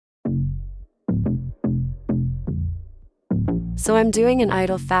So I'm doing an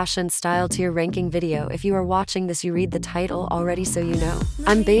idol fashion style tier ranking video. If you are watching this, you read the title already, so you know.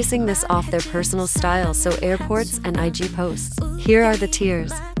 I'm basing this off their personal style, so airports and IG posts. Here are the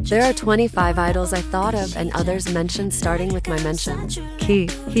tiers. There are 25 idols I thought of and others mentioned, starting with my mention. Key,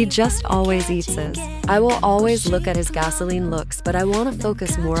 he just always eats his. I will always look at his gasoline looks, but I want to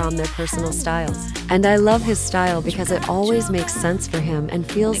focus more on their personal styles. And I love his style because it always makes sense for him and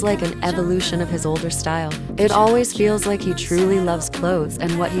feels like an evolution of his older style. It always feels like he truly loves clothes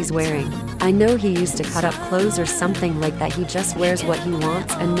and what he's wearing. I know he used to cut up clothes or something like that. He just wears what he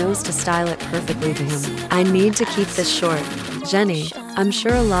wants and knows to style it perfectly to him. I need to keep this short. Jenny, I'm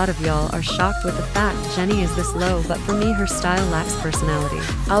sure a lot of y'all are shocked with the fact Jenny is this low, but for me her style lacks personality.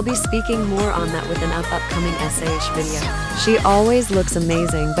 I'll be speaking more on that with an upcoming SAH video. She always looks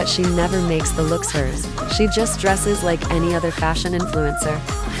amazing, but she never makes the looks hers. She just dresses like any other fashion influencer.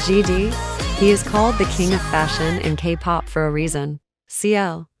 GD, he is called the king of fashion in K-pop for a reason.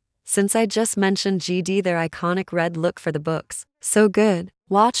 CL, since I just mentioned GD, their iconic red look for the books. So good.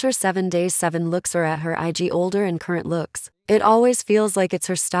 Watch her 7 days 7 looks or at her IG older and current looks. It always feels like it's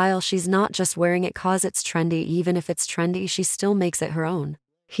her style. She's not just wearing it cause it's trendy. Even if it's trendy, she still makes it her own.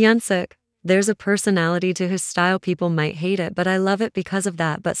 Hyunsuk, there's a personality to his style. People might hate it, but I love it because of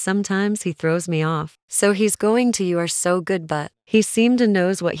that, but sometimes he throws me off. So he's going to You Are So Good, but he seemed to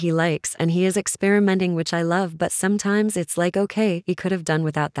knows what he likes and he is experimenting, which I love, but sometimes it's like, okay, he could have done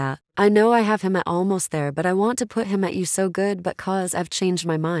without that. I know I have him at Almost There, but I want to put him at You So Good, but cause I've changed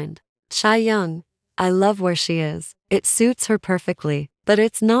my mind. Chaeyoung, I love where she is. It suits her perfectly, but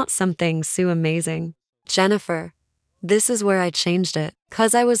it's not something so amazing. Jennifer, this is where I changed it,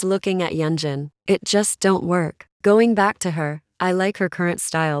 cause I was looking at Yeonjun. It just don't work. Going back to her, I like her current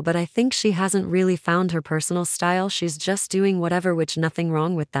style, but I think she hasn't really found her personal style. She's just doing whatever, which nothing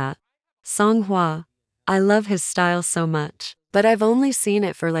wrong with that. Songhwa, I love his style so much, but I've only seen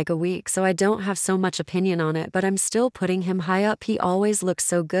it for like a week, so I don't have so much opinion on it, but I'm still putting him high up. He always looks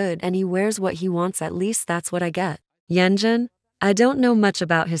so good and he wears what he wants, at least that's what I get. Yeonjun, I don't know much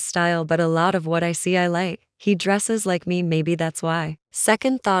about his style, but a lot of what I see I like. He dresses like me, maybe that's why.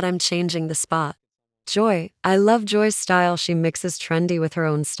 Second thought, I'm changing the spot. Joy, I love Joy's style. She mixes trendy with her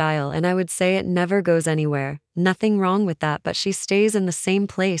own style, and I would say it never goes anywhere. Nothing wrong with that, but she stays in the same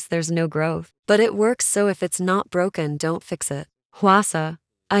place. There's no growth. But it works, so if it's not broken, don't fix it. Hwasa,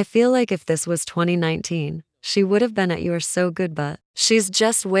 I feel like if this was 2019, she would have been at You Are So Good, but she's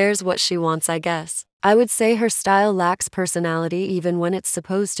just wears what she wants, I guess. I would say her style lacks personality even when it's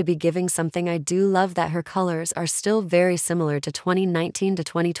supposed to be giving something. I do love that her colors are still very similar to 2019 to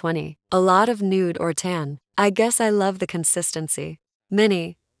 2020. A lot of nude or tan. I guess I love the consistency.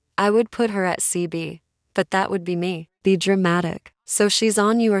 Minnie, I would put her at CB, but that would be me. Be dramatic. So she's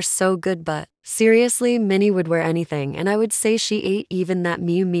on You Are So Good, but seriously, Minnie would wear anything, and I would say she ate even that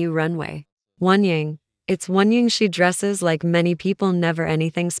Miu Miu runway. Wonying. It's Wonying. She dresses like many people, never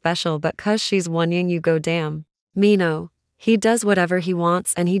anything special, but cause she's Wonying you go damn. Mino, he does whatever he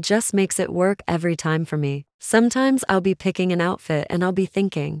wants and he just makes it work every time for me. Sometimes I'll be picking an outfit and I'll be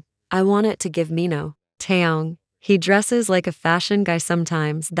thinking, I want it to give Mino. Taeyong, he dresses like a fashion guy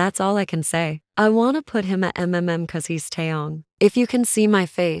sometimes, that's all I can say. I want to put him at MMM cause he's Taeyong. If you can see my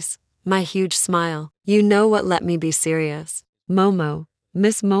face, my huge smile, you know what let me be serious. Momo,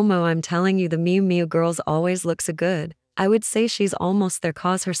 Miss Momo, I'm telling you, the Miu Miu girls always look so good. I would say she's almost there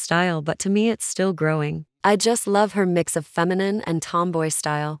cause her style, but to me it's still growing. I just love her mix of feminine and tomboy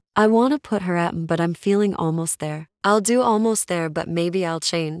style. I want to put her at M, but I'm feeling Almost There. I'll do Almost There, but maybe I'll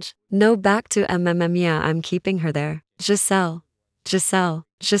change. No, back to MMM, yeah, I'm keeping her there. Giselle, Giselle,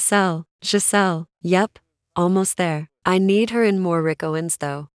 Giselle, Giselle, yep, Almost There. I need her in more Rick Owens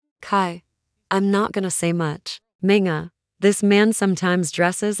though. Kai, I'm not gonna say much. Minga, this man sometimes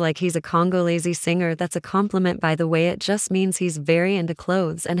dresses like he's a Congolese singer. That's a compliment, by the way. It just means he's very into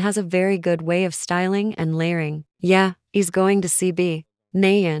clothes and has a very good way of styling and layering. Yeah, he's going to CB.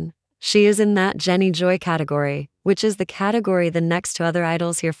 Nayeon, she is in that Jenny Joy category, which is the category the next two other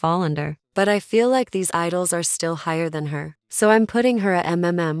idols here fall under. But I feel like these idols are still higher than her. So I'm putting her at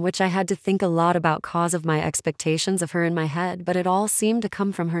MMM, which I had to think a lot about cause of my expectations of her in my head, but it all seemed to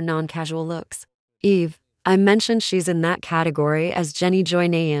come from her non-casual looks. Eve, I mentioned she's in that category as Jenny Joy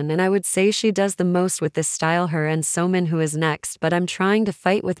Nayeon, and I would say she does the most with this style. Her and Somin, who is next, but I'm trying to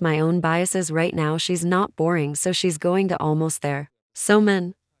fight with my own biases right now. She's not boring, so she's going to Almost There.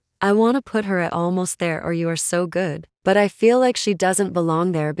 Somin, I want to put her at Almost There or You Are So Good, but I feel like she doesn't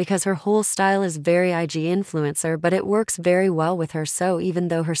belong there because her whole style is very IG influencer, but it works very well with her. So even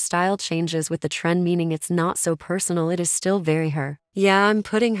though her style changes with the trend, meaning it's not so personal, it is still very her. Yeah, I'm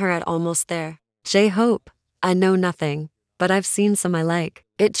putting her at Almost There. J-Hope, I know nothing, but I've seen some I like.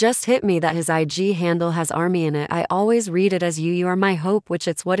 It just hit me that his IG handle has army in it. I always read it as you are my hope, which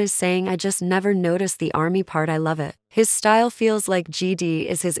it's what is saying. I just never noticed the army part. I love it. His style feels like GD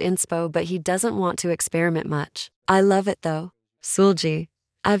is his inspo, but he doesn't want to experiment much. I love it though. Sulji.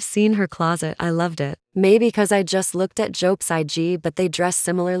 I've seen her closet. I loved it. Maybe because I just looked at Jope's IG, but they dress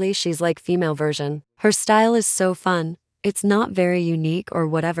similarly. She's like female version. Her style is so fun. It's not very unique or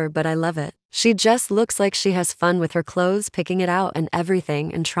whatever, but I love it. She just looks like she has fun with her clothes, picking it out and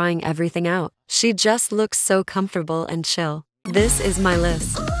everything and trying everything out. She just looks so comfortable and chill. This is my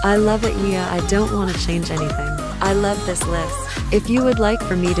list. I love it, yeah. I don't want to change anything. I love this list. If you would like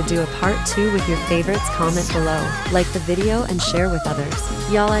for me to do a part 2 with your favorites, comment below, like the video and share with others.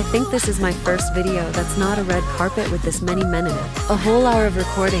 Y'all, I think this is my first video that's not a red carpet with this many men in it. A whole hour of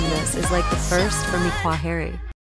recording this is like the first for me, Kwaheri.